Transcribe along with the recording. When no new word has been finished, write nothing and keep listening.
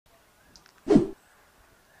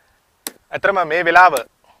ඇතරම මේ වෙලාව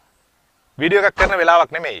වීඩියෝ එකක් කරන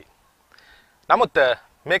වෙලාවක් නෙමෙයි. නමුත්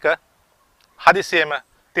මේක හදිසියෙම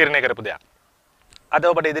තීරණය කරපු දෙයක්. අද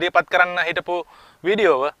ඔබට ඉදිරිපත් කරන්න හිටපු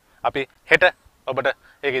වීඩියෝව අපි හෙට ඔබට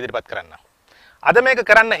ඒක ඉදිරිපත් කරන්න. අද මේක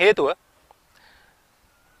කරන්න හේතුව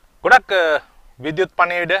ගොඩක් විද්‍යුත්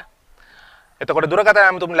පණිවිඩ එතකොට දුරකථන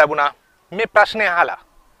ඇමතුම් ලැබුණා මේ ප්‍රශ්නේ අහලා.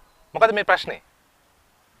 මොකද මේ ප්‍රශ්නේ?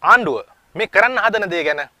 ආණ්ඩුව මේ කරන්න හදන දේ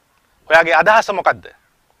ගැන ඔයාගේ අදහස මොකද්ද?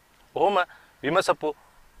 කොහොම විමසපු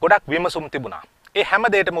ගොඩක් විමසුම් තිබුණා. ඒ හැම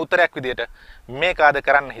දෙයකටම උත්තරයක් විදියට මේක අද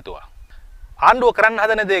කරන්න හිතුවා. ආණ්ඩුව කරන්න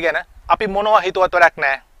හදන දේ ගැන අපි මොනවා හිතුවත් වැඩක්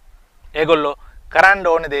නැහැ. ඒගොල්ලෝ කරන්න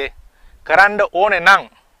ඕනේ දේ කරන්න ඕනේ නම්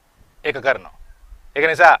ඒක කරනවා. ඒක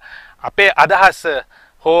නිසා අපේ අදහස්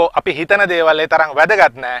හෝ අපි හිතන දේවල් ඒ තරම්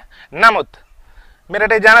වැදගත් නැහැ. නමුත්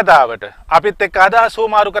මෙරටේ ජනතාවට අපිත් එක්ක අදහස්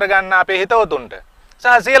හුමාරු කරගන්න අපේ හිතවතුන්ට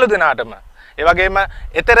සහ සියලු දෙනාටම ඒ වගේම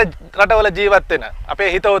ඊතර රටවල ජීවත් වෙන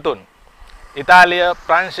අපේ හිතවතුන් ඉතාලිය,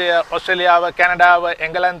 ප්‍රංශය, ඕස්ට්‍රේලියාව, කැනඩාව,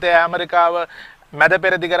 එංගලන්තය, ඇමරිකාව, මැද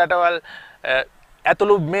පෙරදිග රටවල්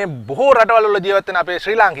ඇතුළු මේ බොහෝ රටවල් වල ජීවත් වෙන අපේ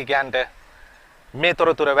ශ්‍රී ලාංකිකයන්ට මේ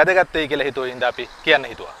තොරතුර වැදගත් වෙයි කියලා හිතුවා ඉඳ අපි කියන්න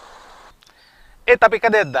හිතුවා. ඒත් අපි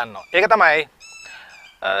කදෙත් දන්නවා. ඒක තමයි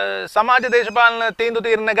සමාජ දේශපාලන තීන්දුව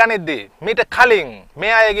తీරන ගනිද්දී මීට කලින්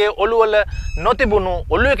මේ අයගේ ඔළුවල නොතිබුණු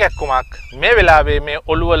ඔළුවේ කැක්කුමක් මේ වෙලාවේ මේ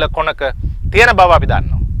ඔළුවල කොනක තියෙන බව අපි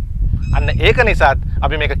දන්නවා. අන්න ඒක නිසාත්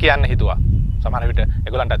අපි මේක කියන්න හිතුවා. සමහර විට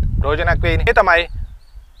ඒගොල්ලන්ටත් ප්‍රයෝජනක් වෙයිනේ. ඒ තමයි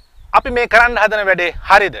අපි මේ කරන්න හදන වැඩේ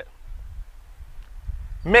හරිද?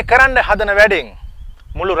 මේ කරන්න හදන වැඩෙන්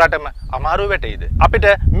මුළු රටම අමාරු වැටෙයිද? අපිට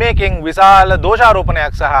මේකෙන් විශාල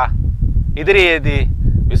දෝෂාරෝපණයක් සහ ඉදිරියේදී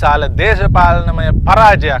විශාල දේශපාලනමය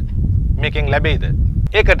පරාජයක් මේකෙන් ලැබෙයිද?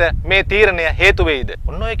 ඒකට මේ තීරණය හේතු වෙයිද?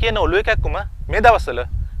 ඔන්න ඔය කියන ඔළුවේ කැක්කුම මේ දවස්වල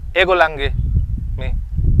ඒගොල්ලන්ගේ මේ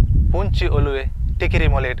පුංචි ඔළුවේ ටිකිරි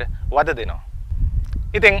මොලේට වද දෙනවා.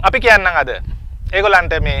 ඉතින් අපි කියන්නම් අද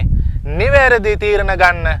ඒගොල්ලන්ට මේ නිවැරදි තීරණ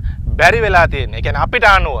ගන්න බැරි වෙලා තියෙන්නේ. ඒ කියන්නේ අපිට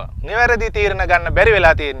අනුව නිවැරදි තීරණ ගන්න බැරි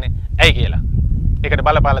වෙලා තියෙන්නේ ඇයි කියලා. ඒකට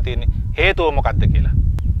බලපාලා තියෙන්නේ හේතුව මොකක්ද කියලා.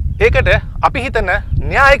 ඒකට අපි හිතන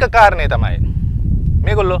න්‍යායික කාරණේ තමයි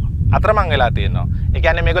මේගොල්ලෝ අතරමං වෙලා තියෙනවා. ඒ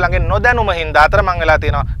කියන්නේ මේගොල්ලන්ගේ නොදැනුම හින්දා අතරමං වෙලා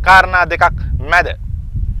තියෙනවා කාරණා දෙකක් මැද.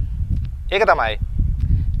 ඒක තමයි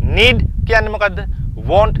need කියන්නේ මොකද්ද?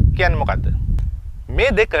 want කියන්නේ මොකද්ද?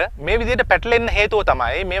 මේ දෙක මේ විදිහට පැටලෙන්න හේතුව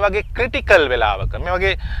තමයි මේ වගේ ක්‍රිටිකල් වෙලාවක මේ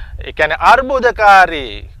වගේ ඒ කියන්නේ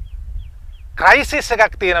අර්බුදකාරී ක්‍රයිසිස්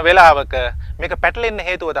එකක් තියෙන වෙලාවක මේක පැටලෙන්න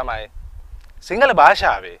හේතුව තමයි සිංහල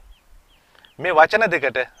භාෂාවේ මේ වචන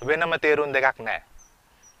දෙකට වෙනම තේරුම් දෙකක් නැහැ.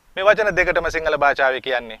 මේ වචන දෙකටම සිංහල භාෂාවේ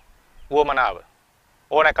කියන්නේ වුවමනාව,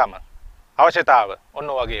 ඕනකම, අවශ්‍යතාව ඔන්න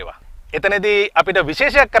වගේ ඒවා. එතනදී අපිට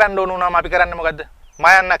විශේෂයක් කරන්න ඕන වුණාම අපි කරන්නේ මොකද්ද?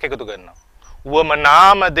 මයන්නක් එකතු කරනවා.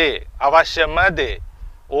 වුවමනාම දේ, අවශ්‍යම දේ,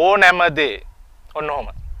 ඕනෑම දේ ඔන්න ඔහම.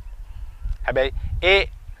 හැබැයි ඒ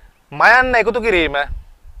මයන්න එකතු කිරීම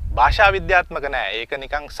භාෂා විද්‍යාත්මක නෑ. ඒක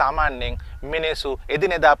නිකන් සාමාන්‍යයෙන් මිනිස්සු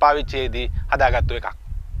එදිනෙදා පාවිච්චියේදී හදාගත්තු එකක්.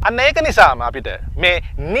 අන්න ඒක නිසාම අපිට මේ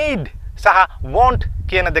need සහ want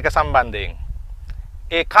කියන දෙක සම්බන්ධයෙන්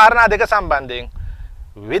ඒ කාරණා දෙක සම්බන්ධයෙන්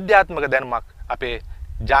විද්‍යාත්මක දැනුමක් අපේ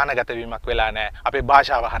ඥානගත වීමක් වෙලා නැහැ අපේ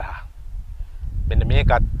භාෂාව හරහා. මෙන්න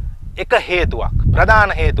මේකත් එක හේතුවක්,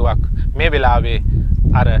 ප්‍රධාන හේතුවක් මේ වෙලාවේ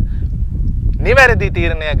අර නිවැරදි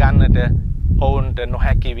තීරණය ගන්නට ඔවුන්ට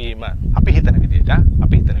නොහැකි වීම. අපි හිතන විදිහට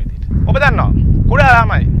ඔබ දන්නවා කුඩා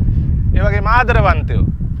ළමයි, ඒ වගේම ආදරවන්තයෝ,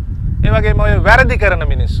 ඒ වගේම ඔය වැරදි කරන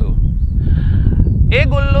මිනිස්සු,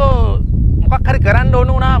 ඒගොල්ලෝ මොකක් හරි කරන්න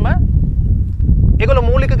ඕන වුණාම ඒගොල්ලෝ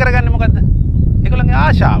මූලික කරගන්නේ මොකද්ද? ඒගොල්ලන්ගේ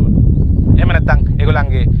ආශාව. එහෙම නැත්නම්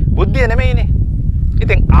ඒගොල්ලන්ගේ බුද්ධිය නෙමෙයිනේ.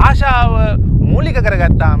 ඉතින් ආශාව මූලික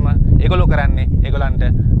කරගත්තාම ඒගොල්ලෝ කරන්නේ ඒගොල්ලන්ට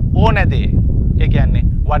ඕන දේ. ඒ කියන්නේ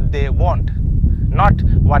what they want, not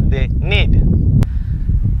what they need.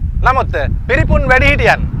 නමුත් පරිපූර්ණ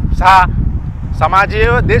වැඩිහිටියන් සහ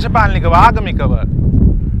සමාජීය, දේශපාලනිකව, ආගමිකව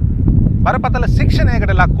බරපතල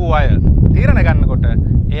ශික්ෂණයකට ලක් වූ අය තීරණ ගන්නකොට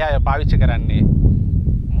ඒ අය පාවිච්චි කරන්නේ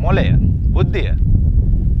මොළය, බුද්ධිය.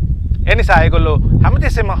 ඒ නිසා ඒගොල්ලෝ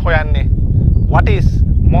හැමතිස්සෙම හොයන්නේ what is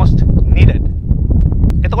most needed.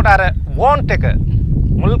 එතකොට අර want එක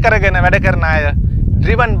මුල් කරගෙන වැඩ කරන අය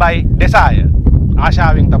driven by desire,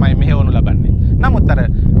 ආශාවෙන් තමයි මෙහෙවනු ලබන්නේ. නමුත් අර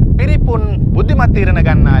පරිපූර්ණ බුද්ධිමත් තීරණ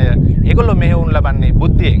ගන්න අය ඒගොල්ලෝ මෙහෙවනු ලබන්නේ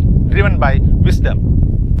බුද්ධියෙන්, driven by wisdom.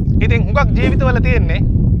 ඉතින් හුඟක් ජීවිතවල තියෙන්නේ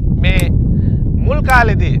මේ මුල්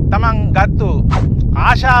කාලෙදී තමන් ගත්තු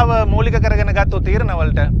ආශාව මූලික කරගෙන ගත්තු තීරණ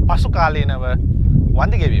වලට පසු කාලීනව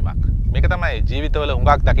වන්දි ගෙවීමක්. මේක තමයි ජීවිතවල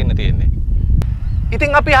හුඟක් දකින්න තියෙන්නේ.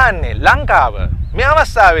 ඉතින් අපි අහන්නේ ලංකාව මේ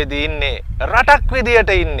අවස්ථාවේදී ඉන්නේ රටක් විදියට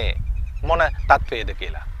ඉන්නේ මොන තත්වයේද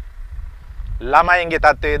කියලා. ළමයින්ගේ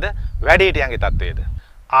තත්වයේද, වැඩිහිටියන්ගේ තත්වයේද?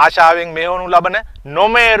 ආශාවෙන් මෙහෙවනු ලබන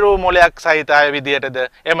නොමේරු මොලයක් සහිත අය විදියටද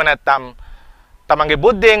එහෙම නැත්නම් තමන්ගේ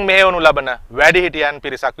බුද්ධියෙන් මෙහෙවනු ලබන වැඩිහිටියන්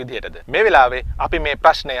පිරිසක් විදියටද මේ වෙලාවේ අපි මේ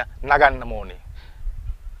ප්‍රශ්නය නගන්න ඕනේ.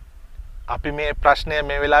 අපි මේ ප්‍රශ්නය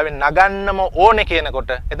මේ වෙලාවේ නගන්නම ඕනේ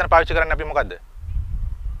කියනකොට එතන පාවිච්චි කරන්නේ අපි මොකද්ද?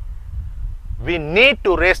 We need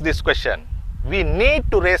to raise this question. We need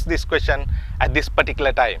to raise this question at this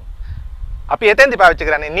particular time. අපි එතෙන්දි පාවිච්චි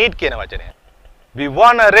කරන්නේ need කියන වචනය. We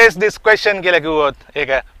want to raise this question කියලා කිව්වොත් ඒක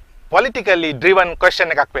politically driven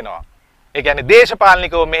question එකක් වෙනවා. ඒ කියන්නේ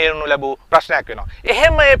දේශපාලනිකව මෙහෙයනු ලැබූ ප්‍රශ්නයක් වෙනවා.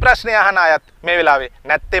 එහෙම මේ ප්‍රශ්නය අහන අයත් මේ වෙලාවේ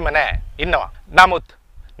නැත්තේම නෑ ඉන්නවා.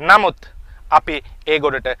 නමුත් අපි ඒ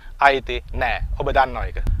ගොඩට ආйти නෑ. ඔබ දන්නවා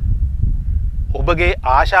ඒක. ඔබගේ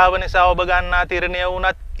ආශාව නිසා ඔබ ගන්නා තීරණය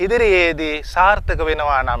වුණත් ඉදිරියේදී සාර්ථක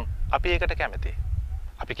වෙනවා නම් අපි ඒකට කැමතියි.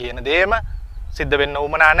 අපි කියන දේම සිද්ධ වෙන්න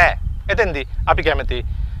උවමනා නෑ. එතෙන්දී අපි කැමතියි.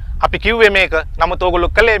 අපි කිව්වේ මේක. නමුත් ඕගොල්ලෝ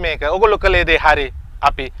කළේ මේක. ඕගොල්ලෝ කළේ දේ හරි.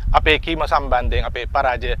 අපි අපේ කීම සම්බන්ධයෙන් අපේ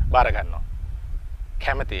පරාජය බාර ගන්නවා.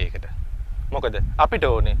 කැමති ඒකට. මොකද අපිට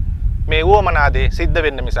ඕනේ මේ උවමනා දේ සිද්ධ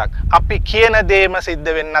වෙන්න මිසක් අපි කියන දේම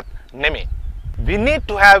සිද්ධ වෙන්නත් නෙමෙයි. We need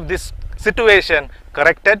to have this situation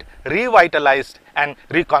corrected, revitalized and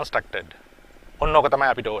reconstructed. ඔන්නෝක තමයි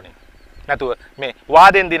අපිට ඕනේ. නැතුව මේ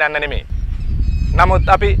වාදෙන් දිනන්න නෙමෙයි. නමුත්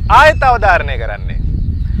අපි ආයත අවධාරණය කරන්නේ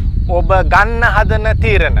ඔබ ගන්න හදන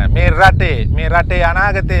තීරණ මේ රටේ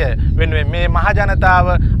අනාගතය වෙනුවෙන් මේ මහ ජනතාව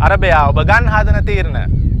අරබයා ඔබ ගන්න හදන තීරණ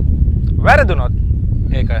වැරදුනොත්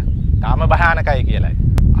ඒක තාම භයානකයි කියලායි.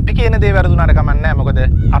 අපි කියන දේ වැරදුනාට කමක් නැහැ. මොකද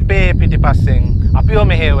අපේ පිටිපස්සෙන් අපිව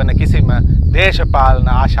මෙහෙවන කිසිම දේශපාලන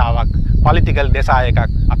ආශාවක් පොලිටිකල් desire එකක්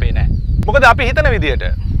අපේ නැහැ. මොකද අපි හිතන විදියට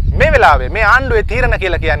මේ වෙලාවේ මේ ආණ්ඩුවේ තීරණ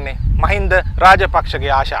කියලා කියන්නේ මහින්ද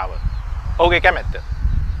රාජපක්ෂගේ ආශාව. ඔහුගේ කැමැත්ත.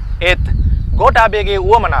 ඒත් ගෝඨාභයගේ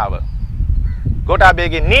උවමනාව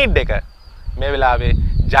ගෝඨාභයගේ නීඩ් එක මේ වෙලාවේ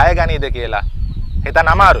ජය ගනීද කියලා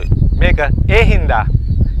හිතන්න අමාරුයි. මේක ඒ හින්දා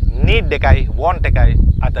නීඩ් එකයි වොන්ට් එකයි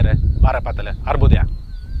අතර බරපතල අර්බුදයක්.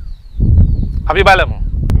 අපි බලමු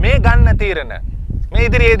මේ ගන්න තීරණ මේ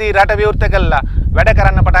ඉදිරියේදී රට විවෘත කළා වැඩ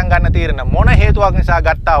කරන්න පටන් ගන්න තීරණ මොන හේතුවක් නිසා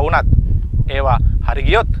ගත්තා වුණත් ඒවා හරි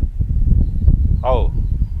ගියොත් ඔව්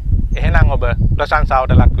එහෙනම් ඔබ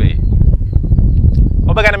ප්‍රශංසාවට ලක් වෙයි.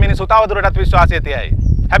 ඔබ ගැන මිනිස්සු තවදුරටත් විශ්වාසය තියයි.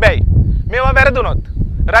 හැබැයි මේවා වැරදුනොත්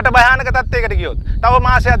රට භයානක තත්යකට ගියොත් තව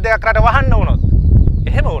මාසයක් දෙකක් රට වහන්න වුණොත්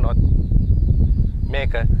එහෙම වුණොත්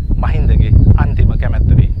මේක මහින්දගේ අන්තිම කැමැත්ත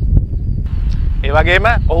වෙයි. ඒ වගේම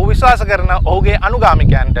ඔහු විශ්වාස කරන ඔහුගේ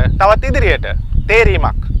අනුගාමිකයන්ට තවත් ඉදිරියට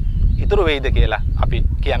තේරීමක් ඉතුරු වෙයිද කියලා අපි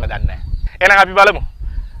කියන්න දන්නේ නැහැ. එහෙනම් අපි බලමු.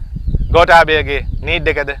 ගෝඨාභයගේ නීඩ්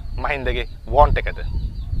එකද මහින්දගේ වොන්ට් එකද?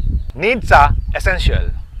 Needs are essential.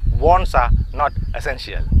 Wants are not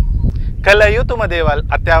essential. කල යුතුම දේවල්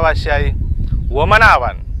අත්‍යවශ්‍යයි.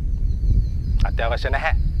 වමනාවන් අත්‍යවශ්‍ය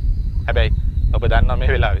නැහැ. හැබැයි ඔබ දන්නවා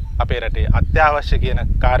මේ වෙලාවේ අපේ රටේ අත්‍යවශ්‍ය කියන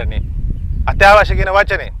කාරණේ අත්‍යවශ්‍ය කියන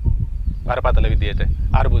වචනේ බරපතල විදියට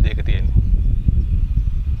අර්බුදයක තියෙනවා.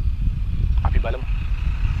 අපි බලමු.